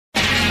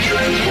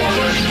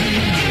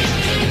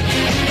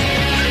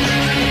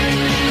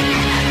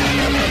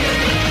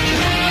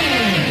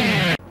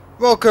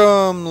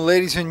Welcome,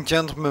 ladies and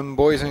gentlemen,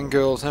 boys and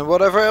girls, and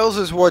whatever else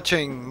is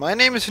watching. My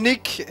name is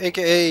Nick,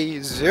 aka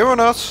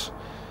Zeronas,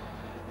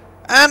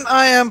 and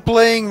I am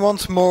playing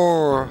once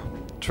more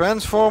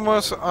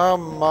Transformers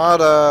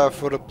Armada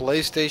for the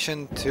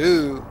PlayStation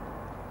 2.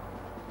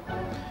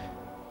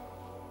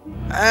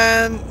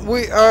 And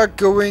we are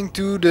going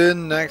to the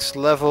next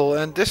level,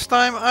 and this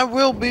time I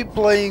will be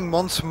playing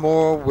once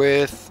more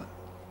with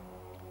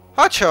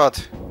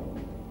Hotshot.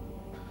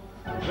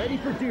 Ready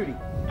for duty.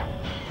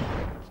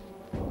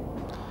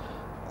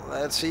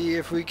 Let's see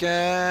if we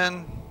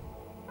can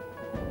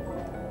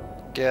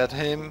get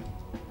him.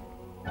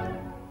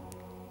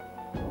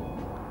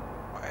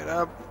 Right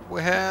up,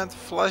 we had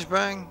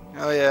flashbang.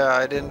 Oh yeah,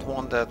 I didn't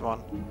want that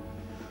one.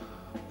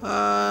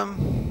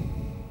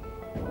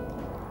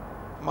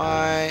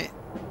 My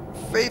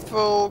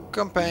faithful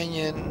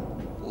companion,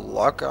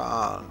 lock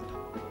on.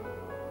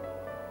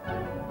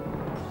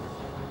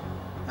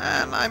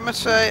 And I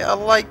must say, I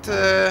liked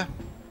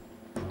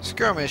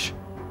skirmish.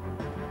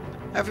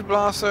 Heavy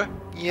blaster.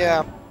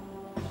 Yeah,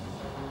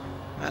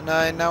 and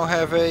I now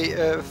have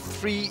a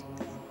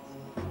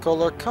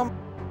 3-color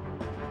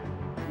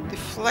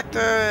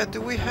deflector.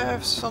 Do we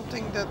have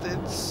something that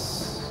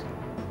it's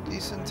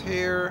decent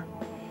here?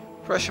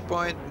 Pressure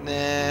point?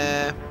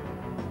 Nah.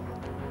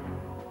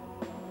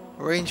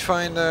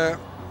 Rangefinder?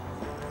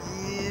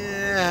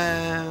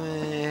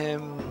 Yeah.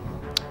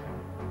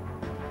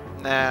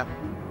 Nah.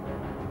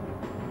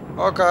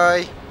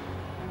 Hawkeye?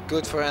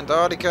 Good for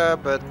Antarctica,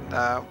 but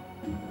no.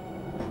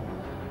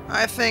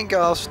 I think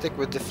I'll stick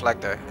with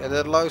deflector. It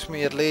allows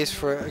me at least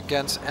for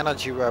against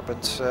energy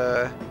weapons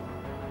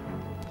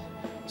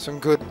some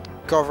good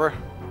cover.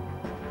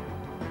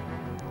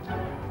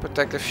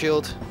 Protective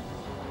shield.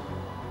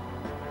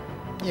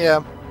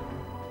 Yeah.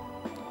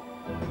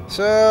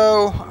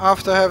 So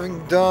after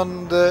having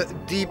done the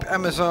deep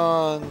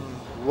Amazon,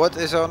 what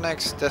is our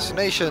next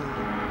destination?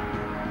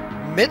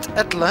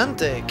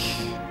 Mid-Atlantic.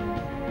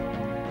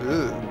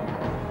 Ooh.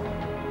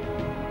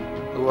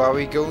 Who are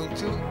we going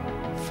to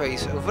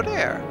face over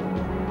there?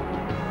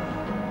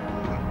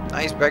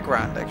 Nice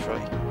background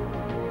actually.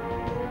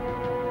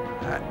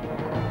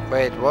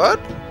 Wait, what?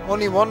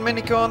 Only one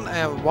minicon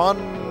and one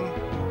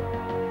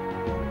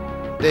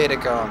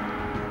Datacon.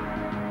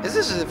 Is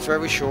this a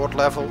very short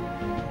level?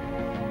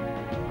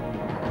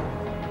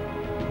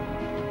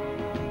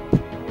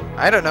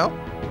 I don't know.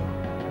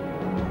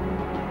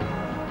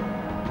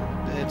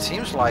 It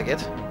seems like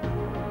it.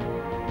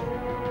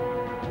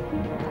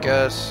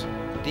 Because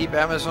Deep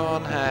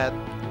Amazon had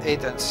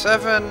 8 and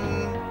 7.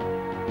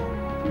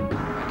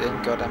 I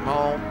didn't got them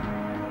all.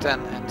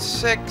 10 and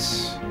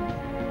 6.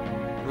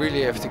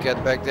 Really have to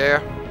get back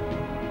there.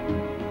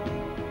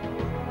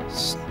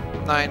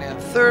 9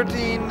 and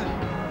 13.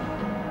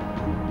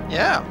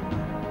 Yeah.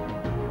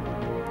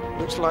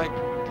 Looks like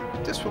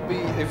this will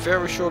be a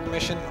very short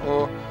mission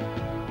or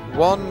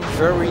one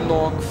very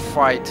long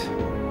fight.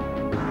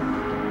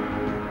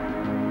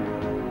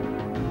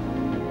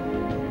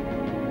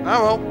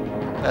 Ah well,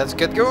 let's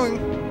get going.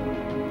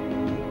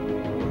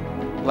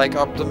 Like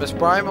Optimus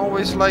Prime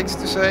always likes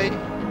to say,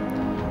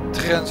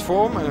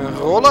 transform and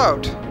roll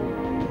out.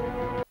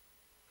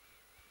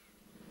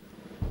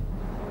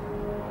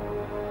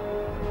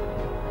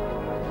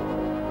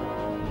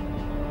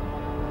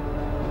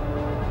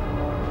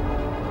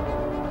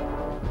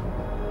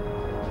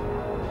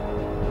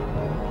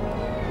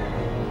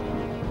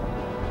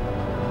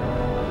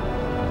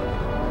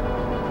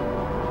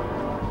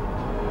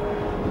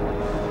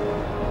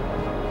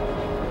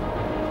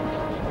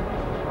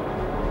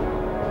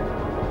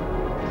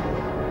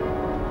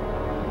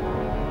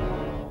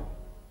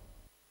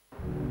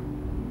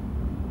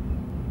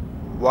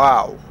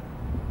 Wow,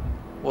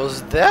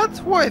 was that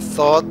who I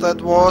thought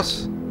that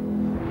was?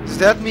 Does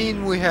that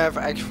mean we have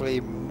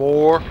actually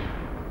more?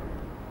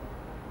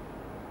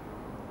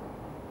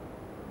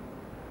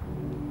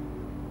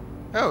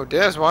 Oh,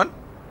 there's one.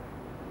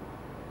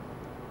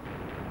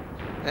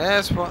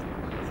 There's one.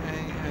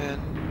 And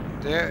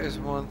there is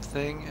one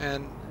thing,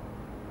 and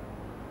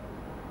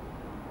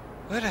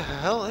where the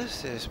hell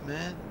is this,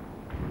 man?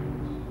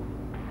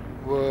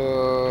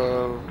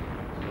 Whoa.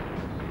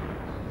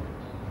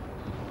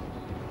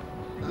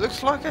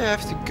 Looks like I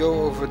have to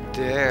go over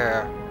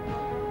there.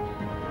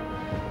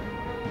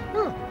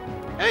 Oh,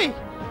 hey!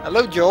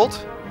 Hello,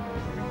 Jolt.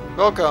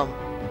 Welcome.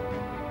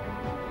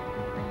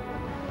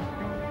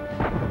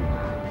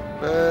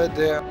 But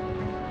they're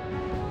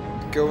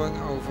going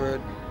over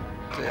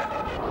there.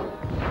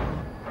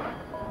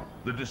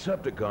 The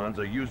Decepticons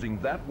are using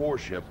that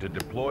warship to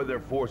deploy their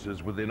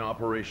forces within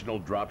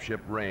operational dropship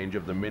range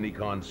of the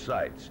minicon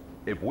sites.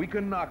 If we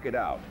can knock it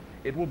out,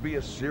 it will be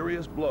a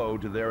serious blow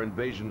to their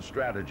invasion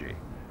strategy.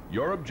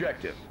 Your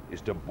objective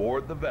is to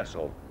board the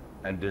vessel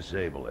and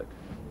disable it.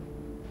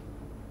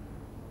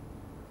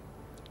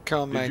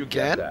 Come Did you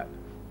get again?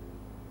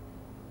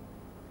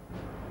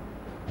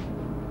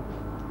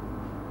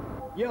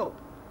 that? Yo,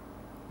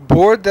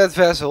 Board that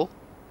vessel.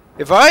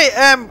 If I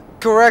am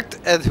correct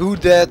at who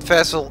that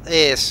vessel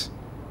is,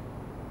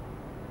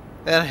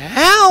 then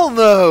hell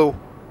no!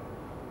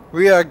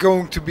 We are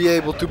going to be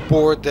able to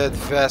board that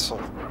vessel.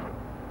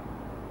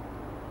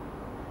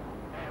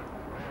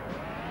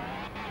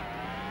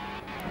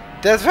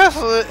 That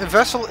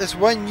vessel is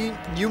one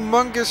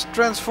humongous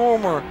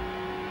transformer.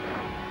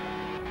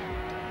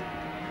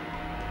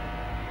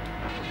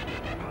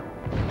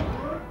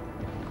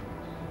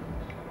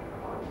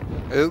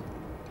 Oh.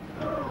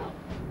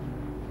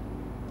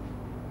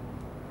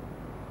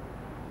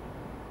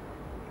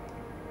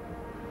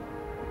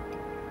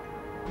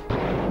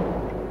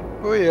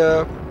 Oh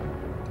yeah.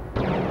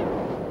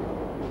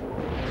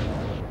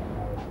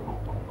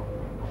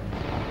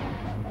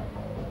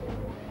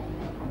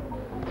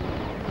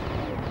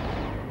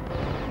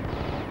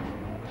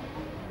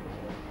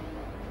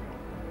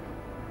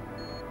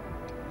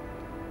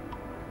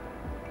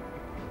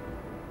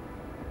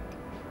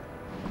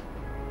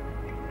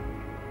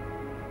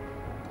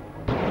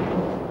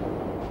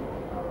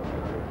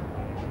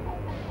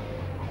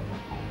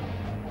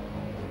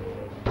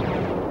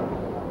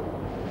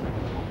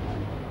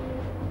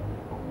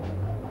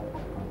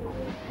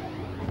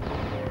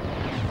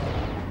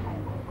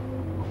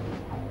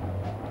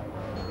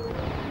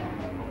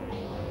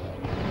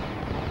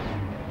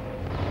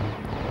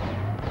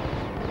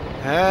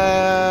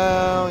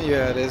 Hell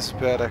yeah, this is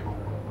better.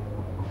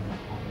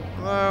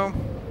 Well,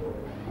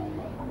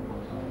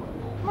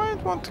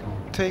 might want to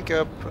take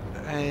up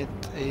at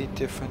a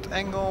different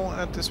angle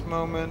at this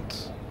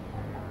moment.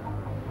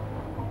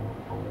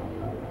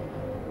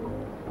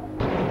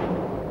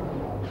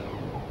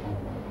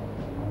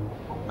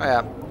 Oh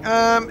yeah,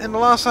 in the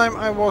last time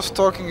I was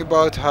talking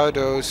about how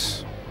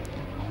those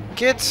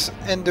kids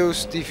in the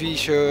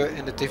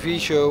TV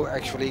show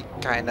actually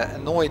kinda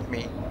annoyed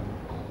me.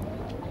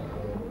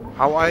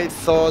 How I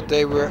thought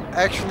they were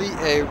actually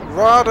a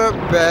rather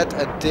bad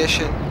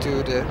addition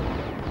to the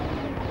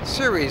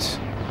series.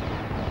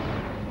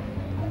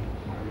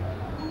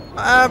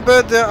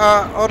 But there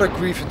are other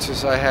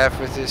grievances I have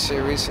with this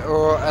series,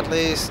 or at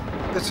least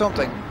with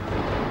something.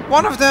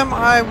 One of them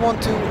I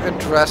want to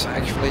address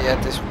actually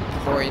at this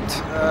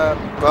point.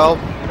 Well,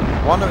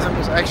 one of them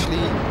is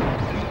actually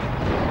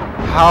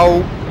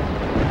how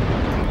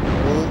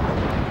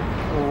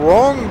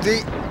wrong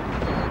they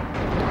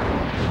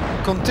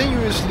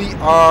continuously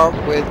are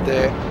with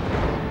the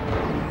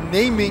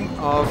naming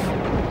of...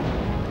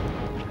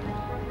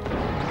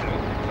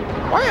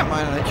 Why am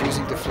I not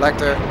using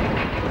deflector?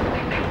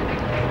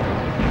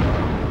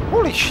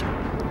 Holy sh...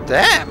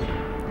 Damn!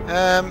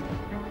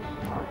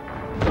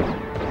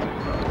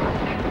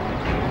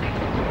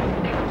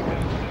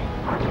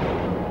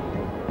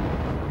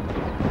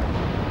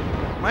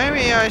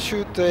 Maybe I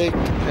should take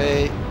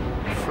a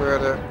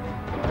further...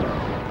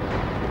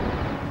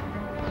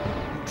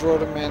 draw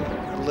them in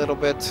a little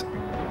bit.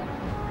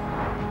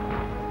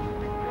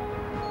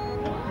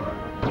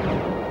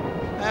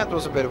 That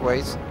was a bit of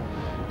waste.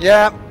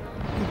 Yeah,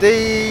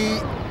 they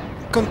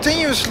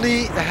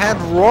continuously had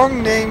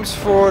wrong names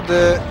for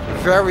the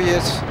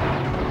various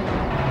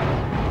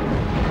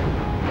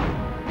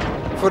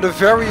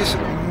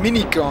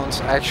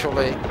minicons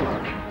actually,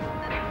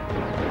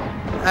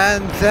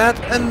 and that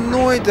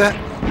annoyed. That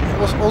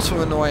was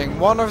also annoying.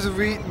 One of the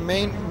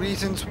main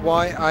reasons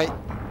why I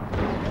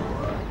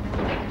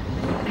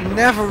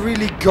never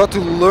really got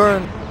to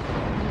learn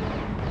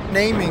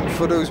naming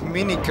for those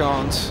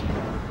minicons,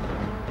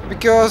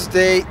 because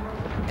they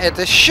at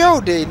the show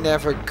they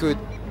never could.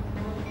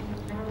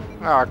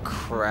 Ah,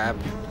 crap.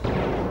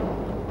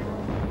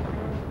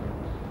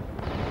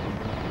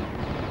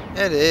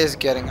 It is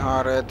getting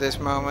harder at this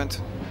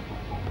moment.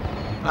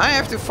 I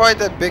have to fight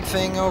that big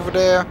thing over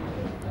there.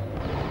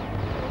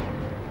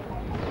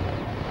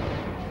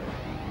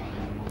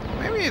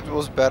 Maybe it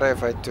was better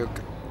if I took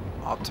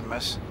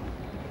Optimus.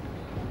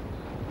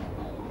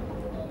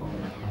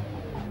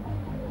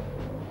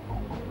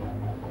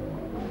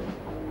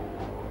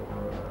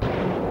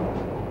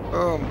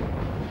 Boom.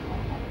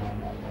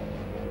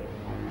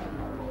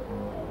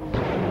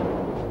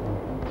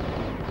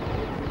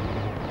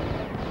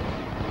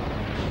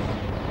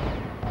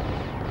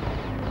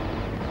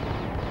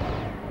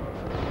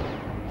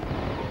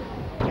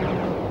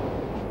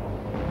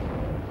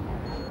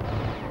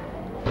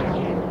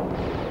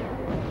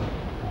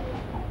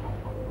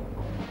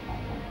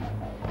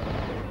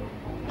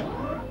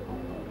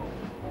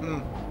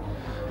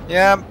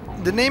 Yeah,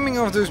 the naming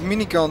of those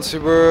minicons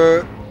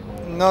were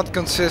not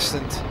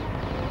consistent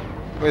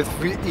with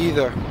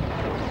either.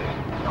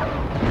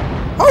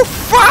 Oh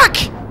fuck!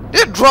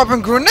 They're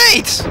dropping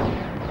grenades!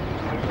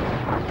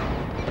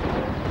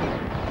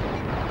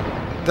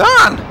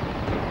 Done!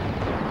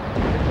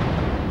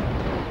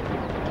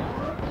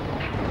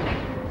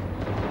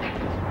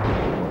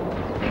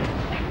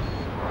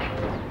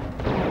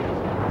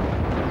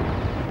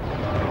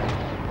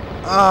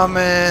 Oh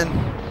man.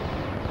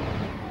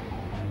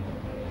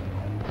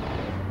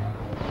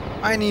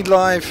 I need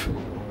life.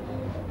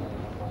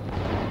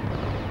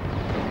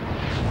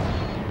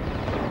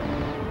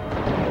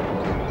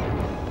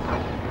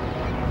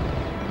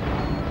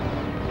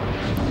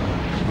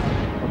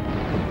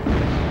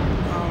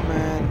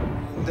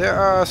 there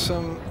are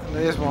some.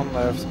 There's one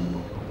left.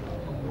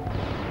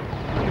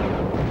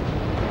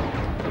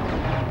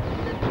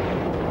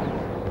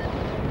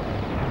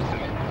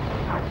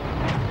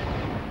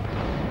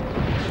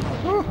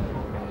 Whew.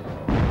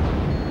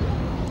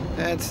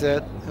 That's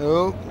it.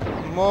 Oh,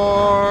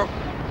 more.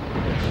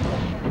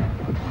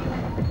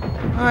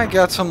 I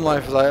got some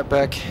life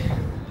back.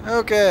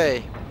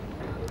 Okay.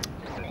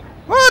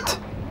 What?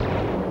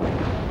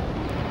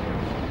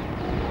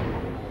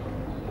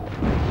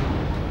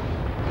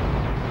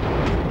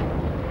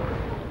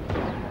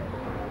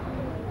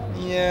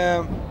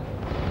 Yeah.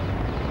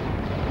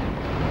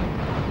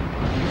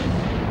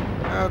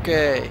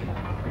 Okay.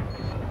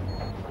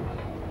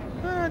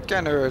 It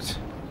kinda hurts.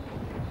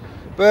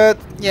 But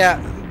yeah,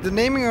 the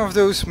naming of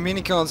those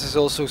minicons is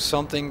also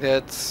something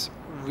that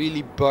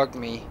really bugged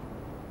me.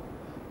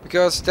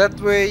 Because that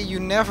way you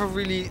never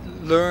really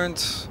learned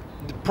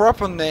the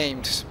proper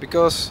names.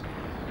 Because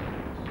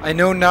I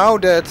know now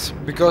that,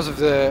 because of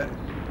the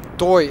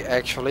toy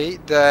actually,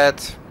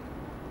 that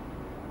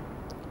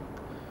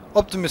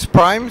Optimus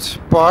Prime's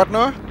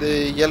partner,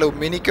 the yellow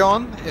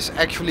minicon, is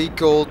actually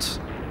called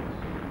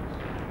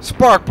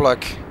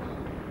Sparkplug.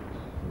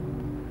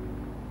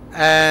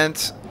 And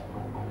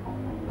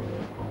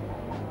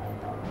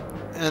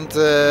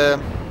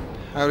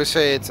how to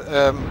say it?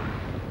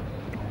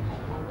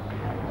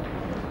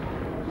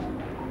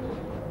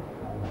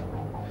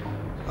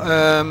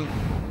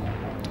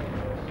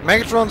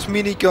 Megatron's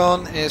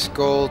minicon is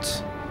called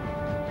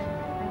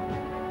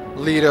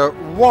Leader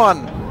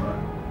 1.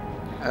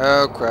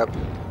 Oh crap.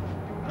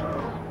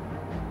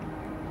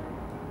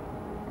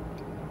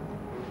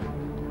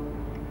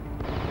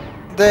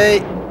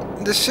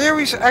 The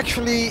series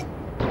actually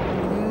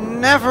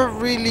never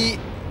really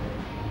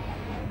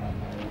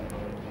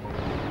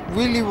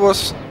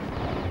was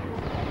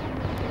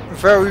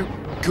very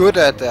good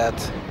at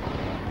that.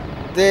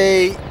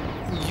 They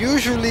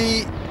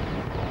usually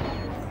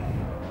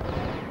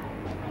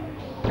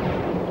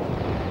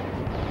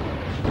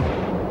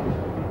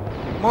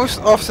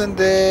most often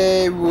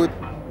they would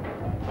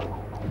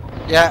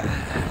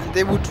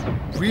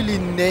really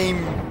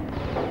name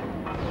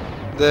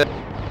the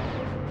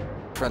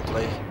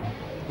differently.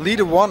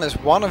 Leader 1 is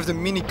one of the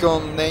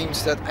minicon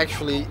names that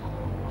actually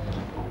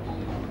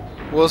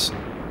was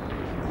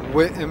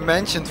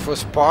mentioned for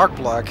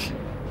Sparkplug.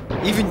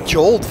 Even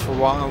Jolt for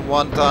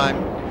one time.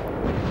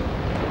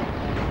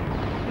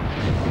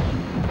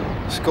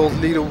 It's called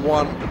Leader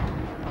 1.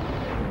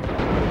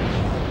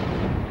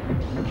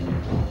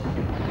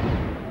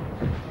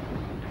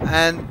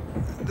 And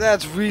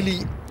that's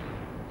really,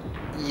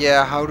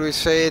 yeah, how do I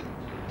say it?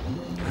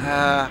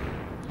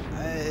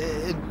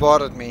 It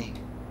bothered me.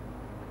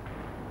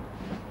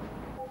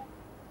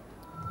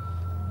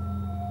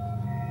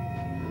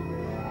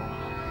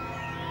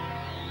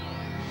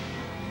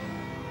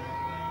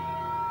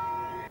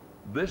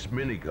 This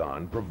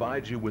minicon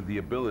provides you with the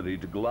ability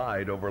to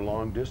glide over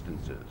long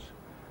distances.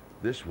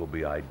 This will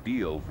be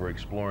ideal for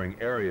exploring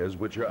areas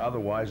which are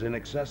otherwise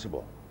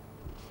inaccessible.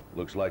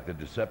 Looks like the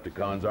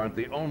Decepticons aren't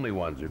the only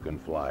ones who can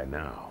fly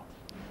now.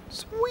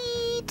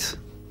 Sweet!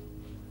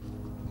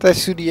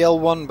 Press to the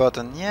L1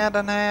 button. Yeah,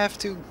 then I have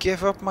to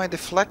give up my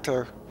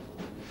deflector.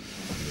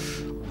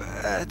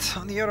 But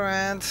on the other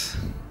hand,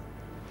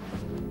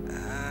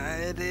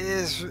 it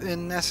is a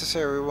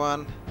necessary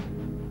one.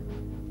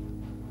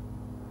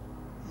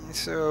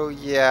 So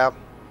yeah.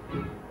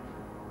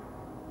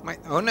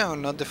 Oh no,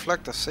 not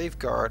deflector,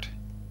 safeguard.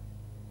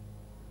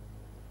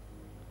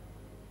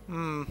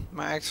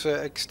 My extra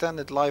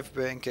extended life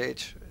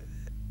cage.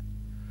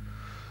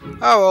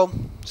 Oh well,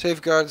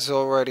 safeguard is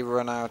already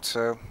run out,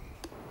 so.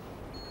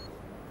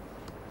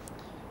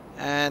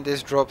 And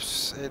this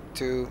drops it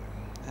to,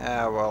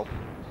 well.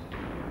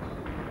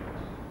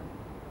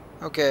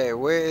 Okay,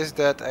 where is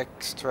that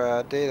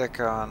extra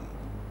datacon?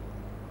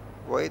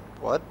 Wait,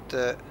 what?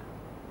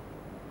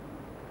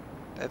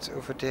 That's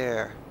over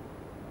there.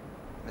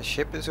 The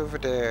ship is over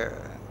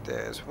there.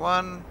 There's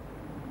one.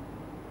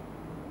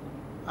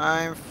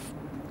 I'm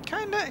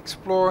kinda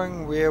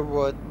exploring where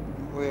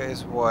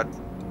is what.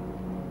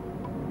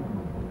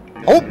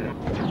 Oh!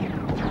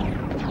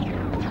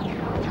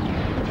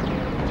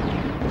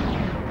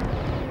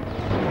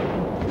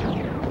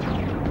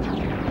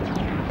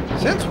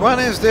 Since when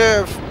is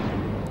there?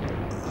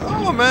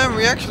 Oh man,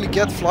 we actually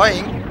get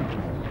flying.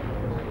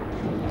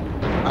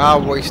 Ah,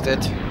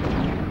 wasted.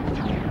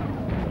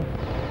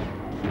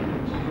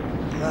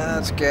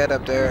 Let's get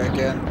up there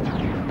again.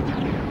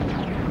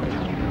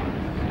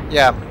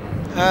 Yeah.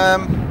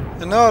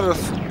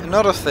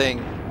 Another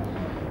thing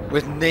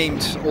with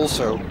names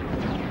also,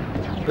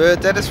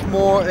 but that is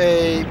more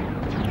a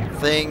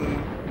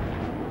thing.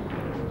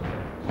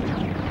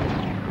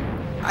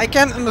 I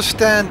can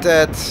understand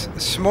that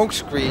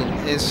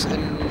Smokescreen is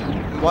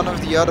one of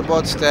the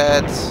Autobots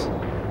that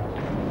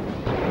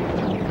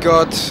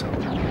got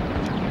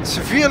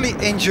severely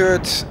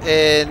injured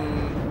in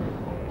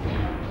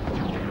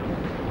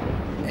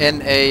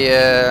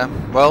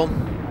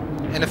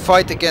a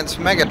fight against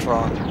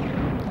Megatron.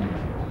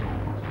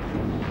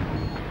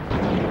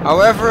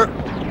 However,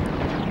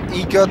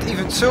 he got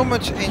even so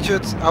much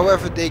injured.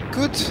 However, they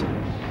could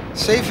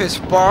save his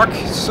spark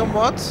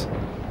somewhat.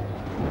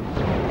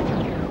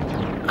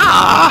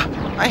 Ah!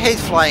 I hate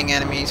flying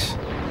enemies.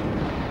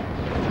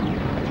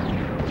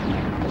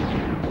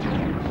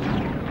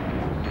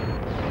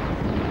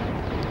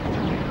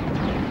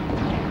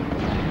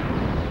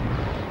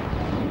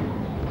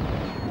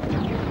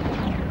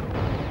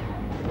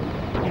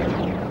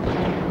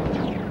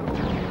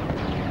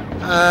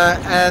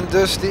 And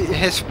thus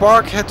his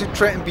spark had to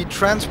be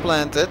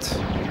transplanted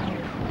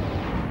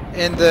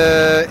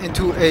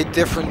into a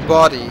different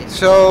body.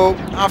 So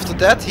after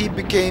that he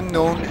became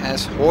known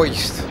as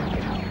Hoist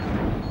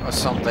or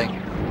something.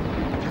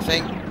 I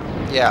think,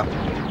 yeah.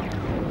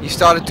 He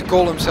started to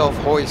call himself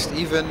Hoist,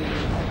 even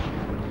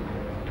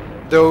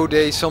though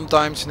they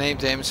sometimes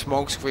named him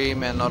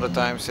Smokescream and other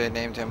times they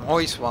named him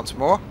Hoist once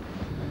more.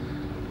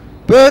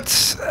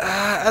 But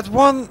at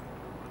one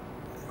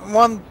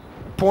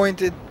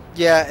point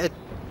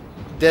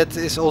that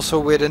is also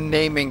where the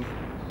naming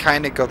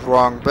kinda got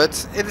wrong,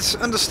 but it is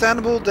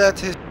understandable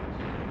that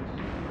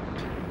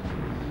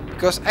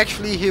because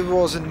actually he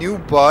was a new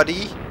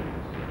body,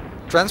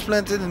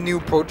 transplanted a new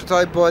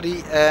prototype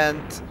body,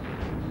 and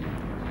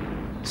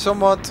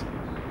somewhat,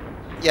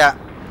 yeah,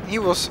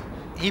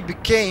 he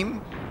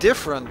became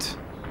different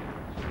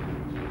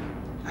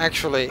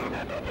actually.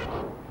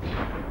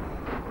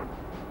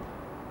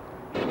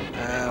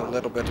 A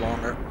little bit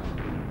longer.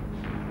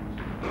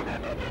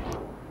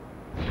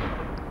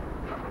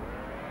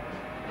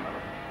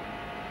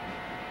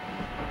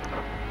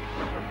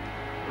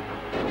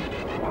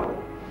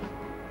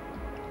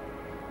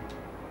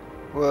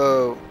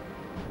 Whoa.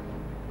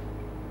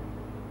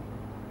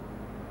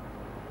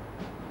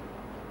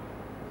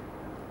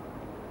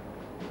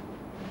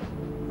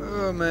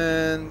 Oh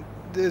man,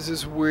 this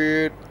is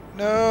weird.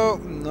 No,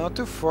 not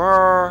too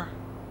far.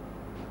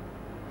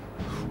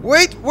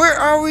 Wait, where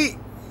are we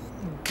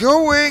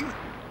going?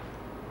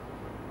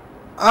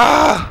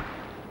 Ah!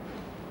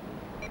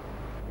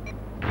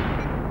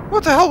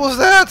 What the hell was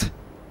that?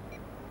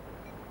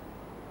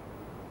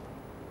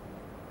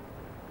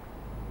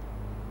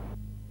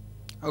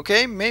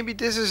 Okay, maybe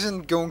this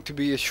isn't going to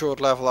be a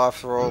short level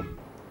after all.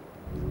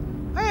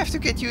 I have to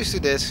get used to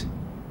this.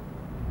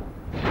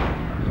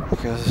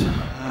 Because,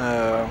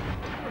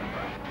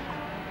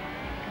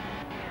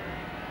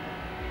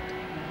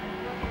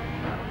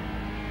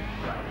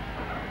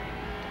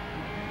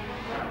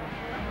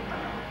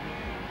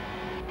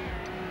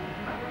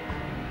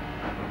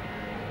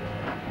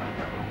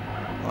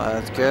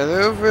 let's get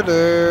over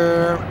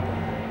there.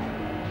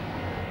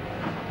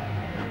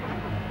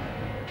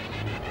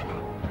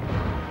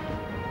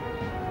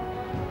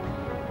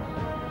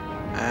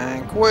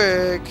 And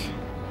quick.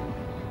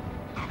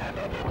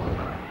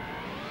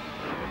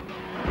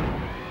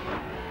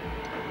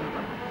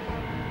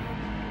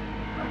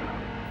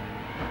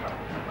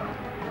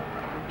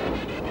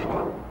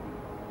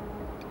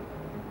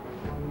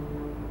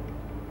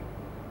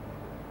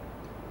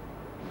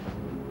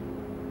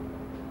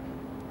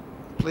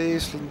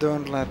 Please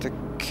don't let the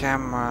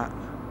camera.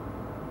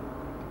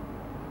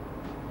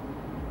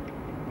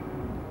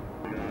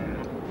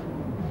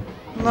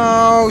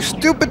 No,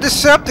 stupid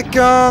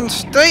Decepticons,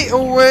 stay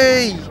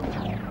away!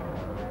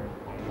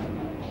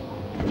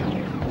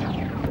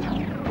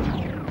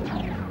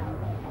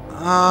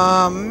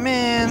 Ah,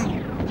 man.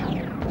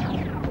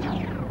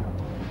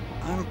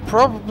 I'm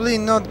probably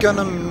not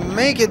gonna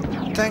make it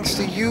thanks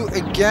to you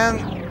again.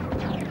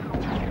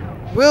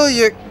 Will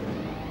you?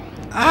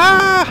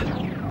 Ah!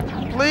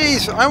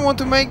 Please, I want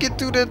to make it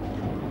to the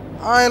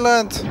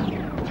island.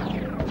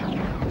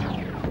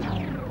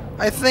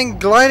 I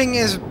think gliding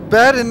is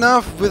bad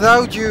enough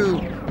without you.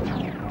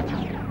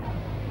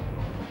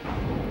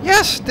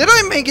 Yes, did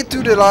I make it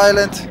to the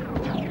island?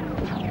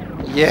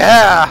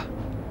 Yeah.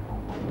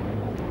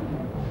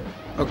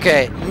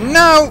 Okay,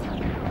 now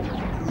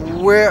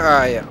where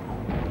are you?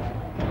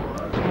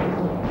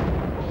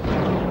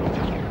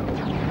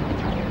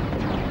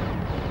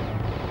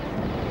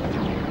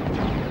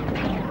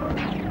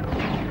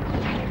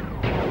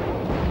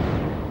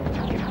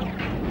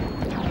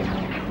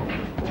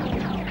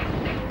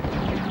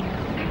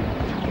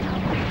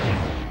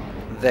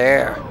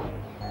 There.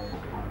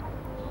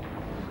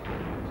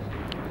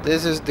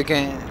 This is the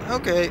game.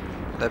 Okay,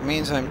 that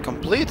means I'm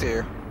complete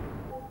here.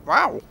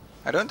 Wow,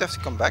 I don't have to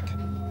come back.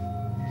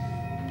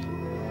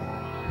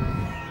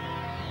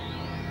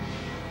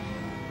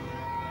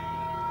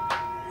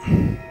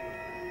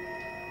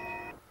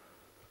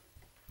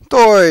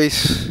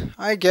 Toys!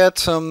 I get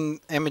some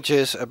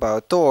images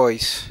about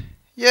toys.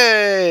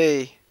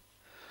 Yay!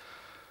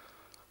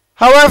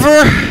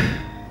 However,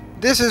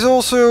 this is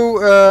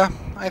also,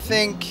 I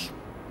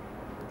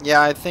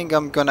think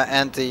I'm gonna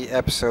end the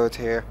episode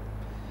here.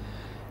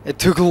 It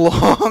took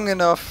long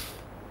enough.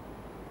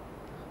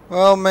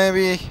 Well,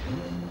 maybe.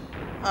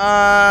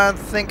 I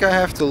think I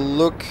have to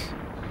look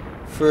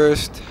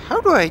first. How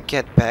do I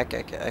get back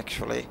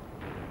actually?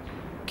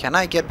 Can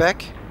I get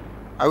back?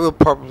 I will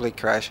probably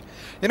crash.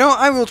 You know,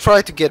 I will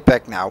try to get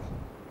back now.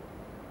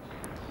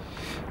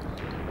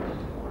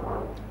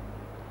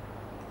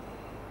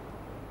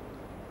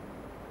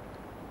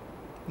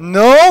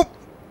 No!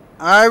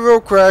 I will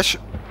crash.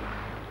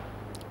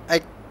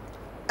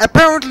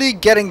 Apparently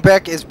getting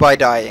back is by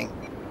dying.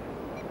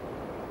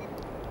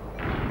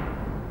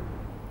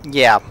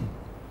 Yeah.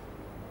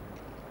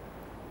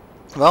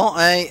 Well,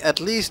 I at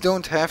least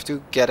don't have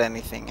to get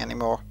anything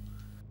anymore.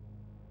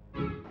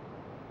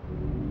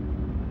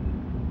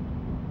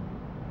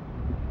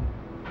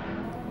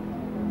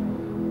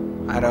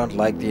 I don't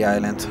like the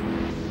island.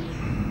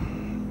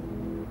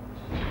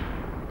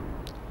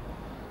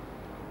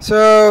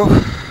 So,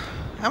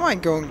 am I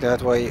going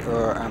that way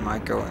or am I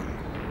going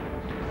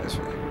this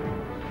way?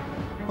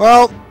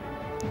 Well,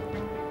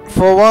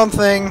 for one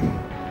thing,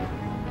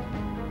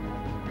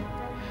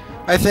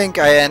 I think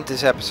I end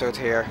this episode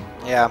here.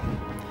 Yeah.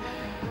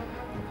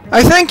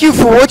 I thank you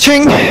for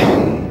watching.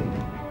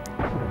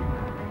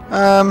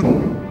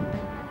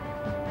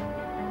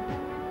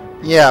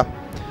 Yeah.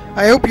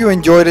 I hope you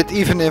enjoyed it,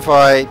 even if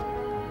I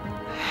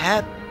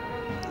had...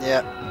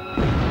 Yeah.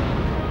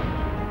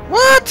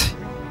 What?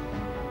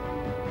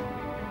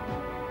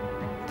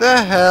 The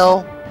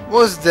hell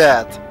was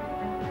that?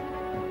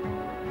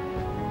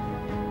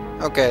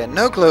 Okay,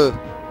 no clue.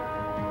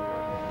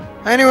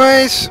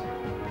 Anyways,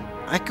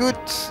 I could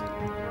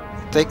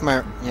take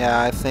my...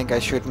 Yeah, I think I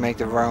should make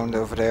the round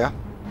over there.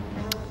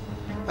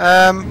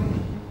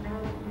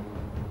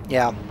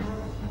 Yeah.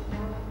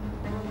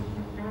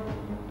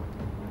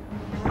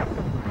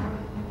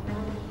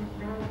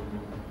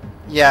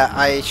 Yeah,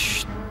 I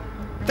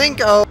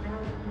think I'll...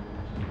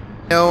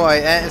 No,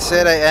 I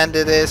said I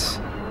ended this.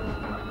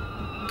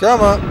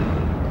 Come on.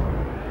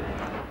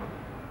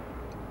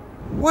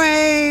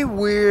 Way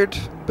weird,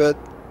 but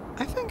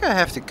I think I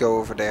have to go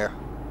over there.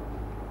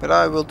 But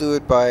I will do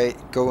it by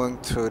going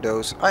through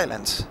those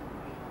islands.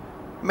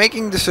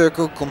 Making the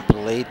circle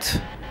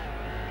complete.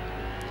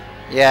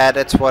 Yeah,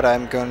 that's what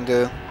I'm gonna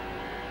do.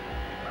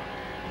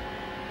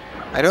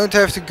 I don't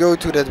have to go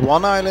to that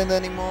one island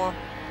anymore.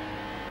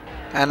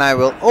 And I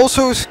will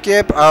also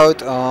skip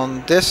out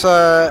on this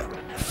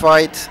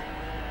fight.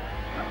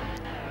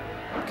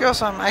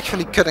 Because I'm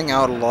actually cutting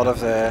out a lot of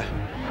the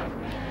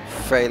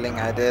failing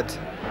I did.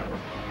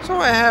 So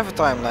I have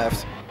time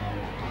left.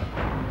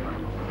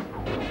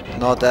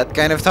 Not that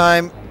kind of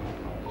time.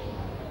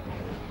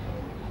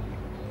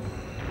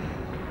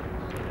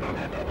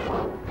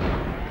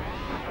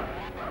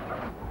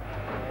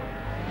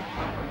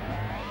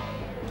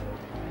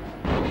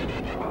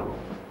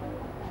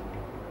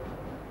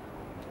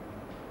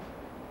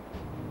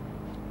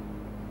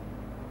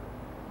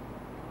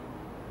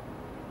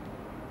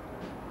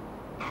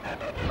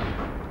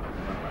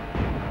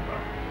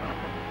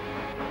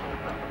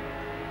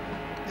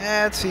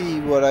 Let's see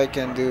what I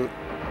can do.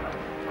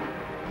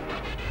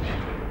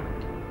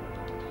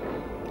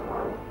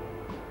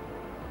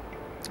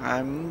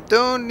 I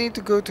don't need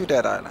to go to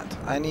that island.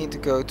 I need to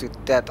go to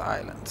that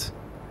island.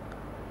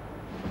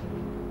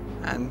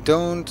 And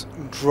don't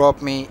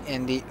drop me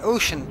in the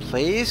ocean,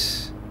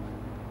 please.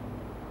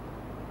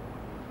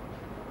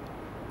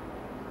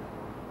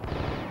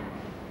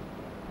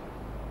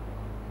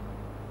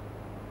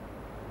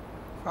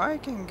 If I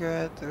can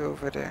get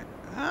over there.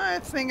 I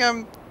think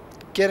I'm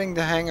getting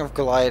the hang of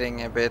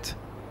gliding a bit.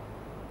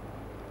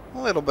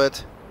 A little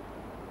bit.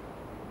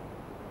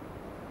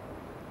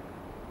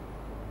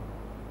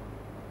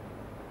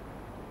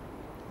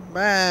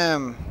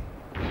 Bam!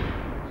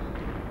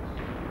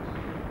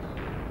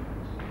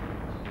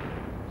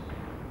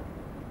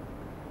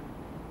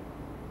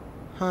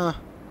 Huh.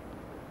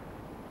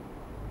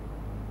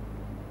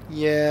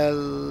 Yeah,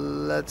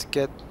 let's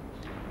get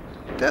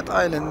that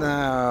island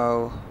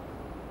now.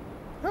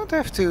 I don't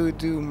have to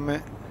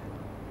do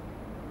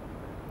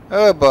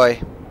oh boy.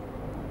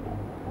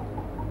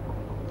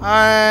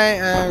 I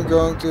am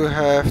going to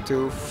have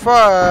to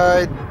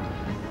fight.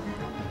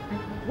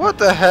 What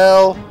the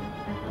hell?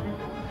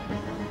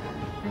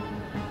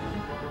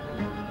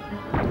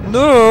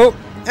 No!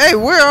 Hey,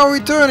 where are we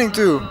turning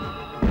to?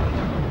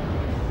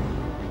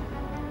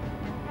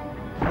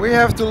 We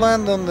have to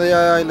land on the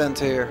island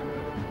here.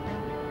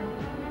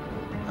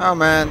 Oh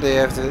man, they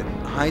have the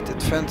height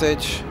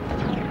advantage.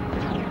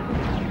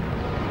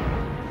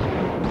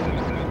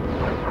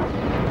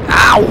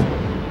 Ow!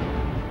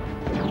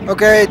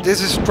 Okay,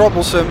 this is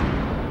troublesome.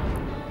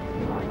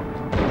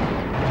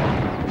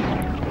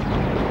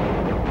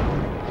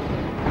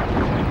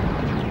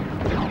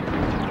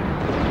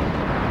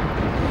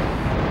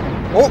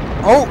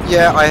 Oh,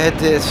 yeah, I had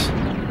this.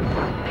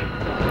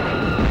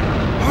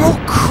 Oh,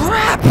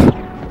 crap!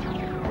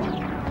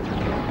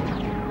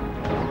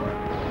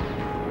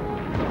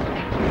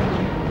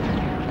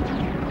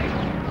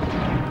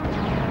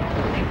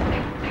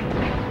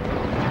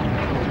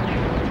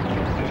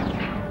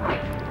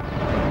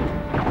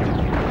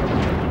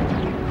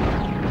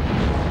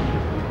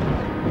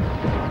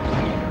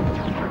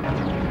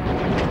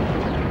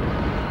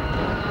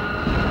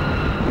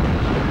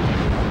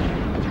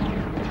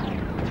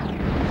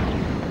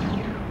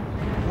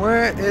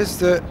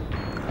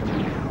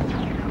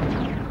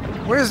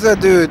 Where's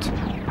that dude?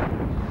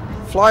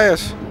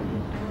 Flyers.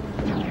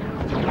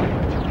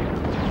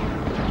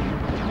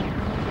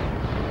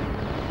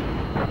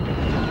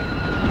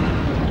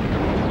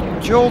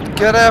 Jolt,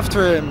 get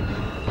after him.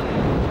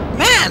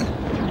 Man!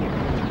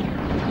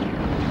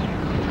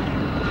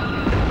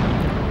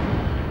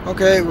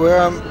 Okay,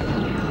 where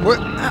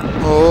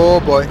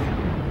oh boy.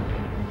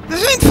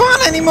 This ain't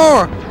fun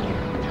anymore!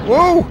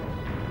 Whoa!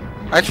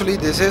 Actually,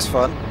 this is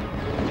fun.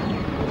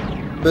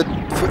 But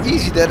for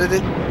easy that it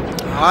is...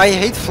 I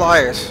hate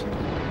flyers.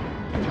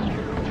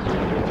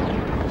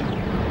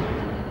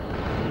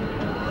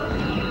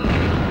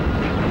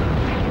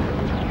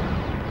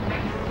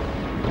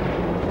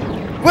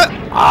 What?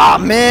 Ah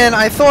man,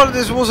 I thought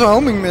this was a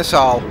homing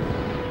missile.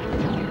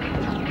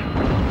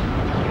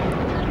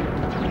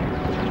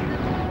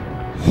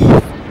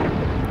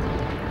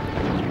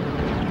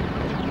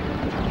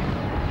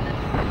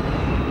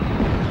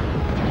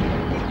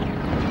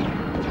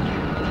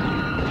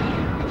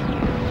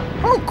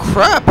 Oh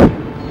crap!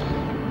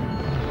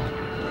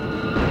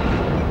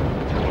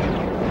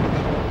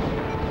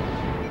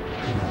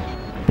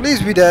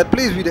 Please be dead,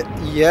 please be dead.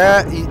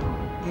 Yeah,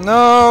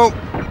 no!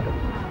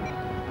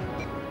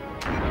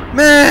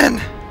 Man!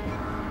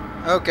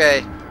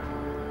 Okay.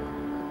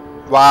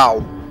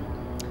 Wow.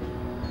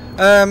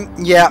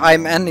 Yeah,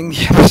 I'm ending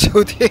the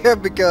episode here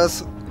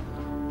because...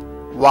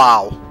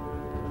 Wow.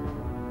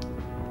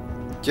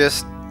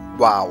 Just...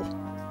 wow.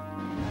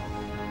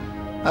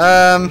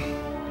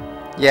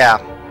 Yeah.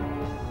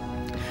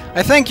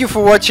 I thank you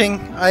for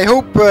watching. I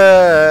hope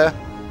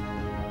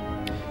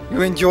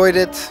you enjoyed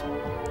it.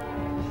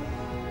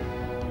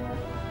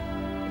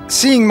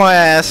 Seeing my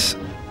ass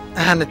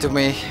handed to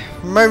me,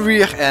 my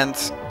rear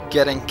end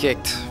getting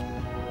kicked.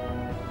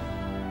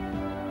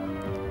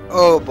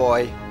 Oh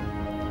boy.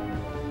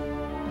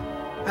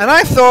 And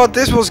I thought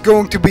this was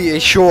going to be a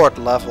short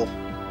level.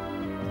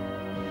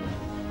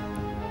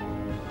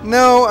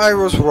 No, I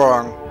was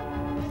wrong.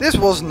 This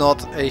was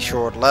not a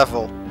short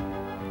level.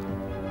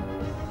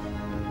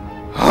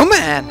 Oh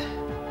man!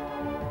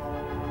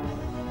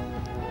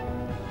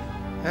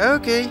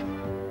 Okay.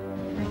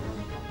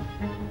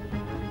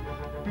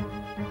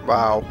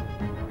 Wow.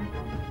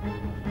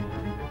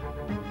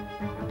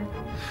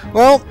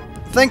 Well,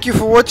 thank you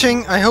for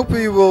watching. I hope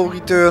you will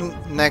return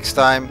next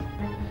time.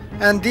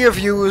 And dear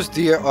viewers,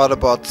 dear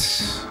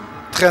Autobots,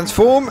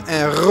 transform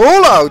and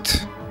roll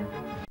out!